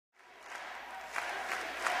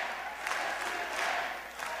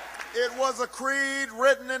It was a creed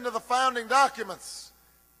written into the founding documents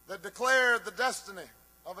that declared the destiny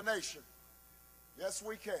of a nation. Yes,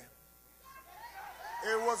 we can.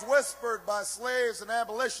 It was whispered by slaves and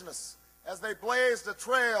abolitionists as they blazed a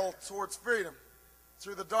trail towards freedom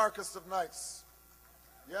through the darkest of nights.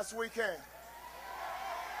 Yes, we can.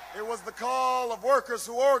 It was the call of workers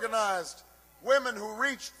who organized, women who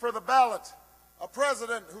reached for the ballot, a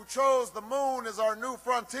president who chose the moon as our new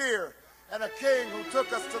frontier, and a king who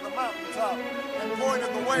took us to the mountaintop and pointed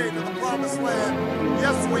the way to the promised land.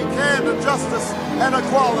 Yes, we can to justice and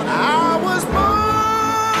equality. I was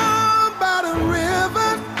born by the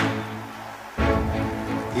river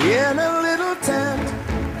in a little tent,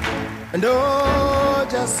 and oh,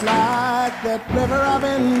 just like that river I've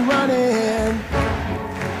been running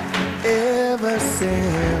ever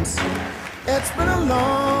since. It's been a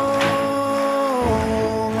long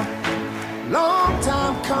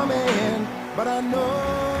time coming, but I know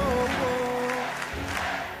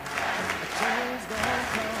a change gonna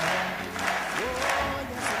come. Oh,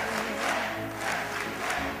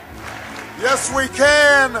 yes, we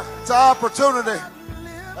can to opportunity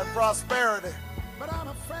and prosperity.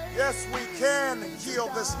 Yes, we can heal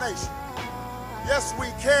this nation. Yes,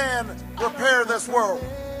 we can repair this world.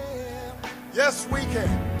 Yes, we can.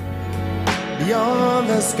 Beyond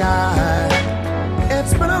the sky,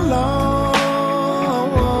 it's been a long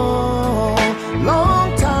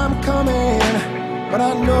time coming, but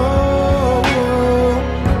I know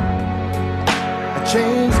a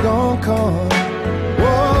change gonna come.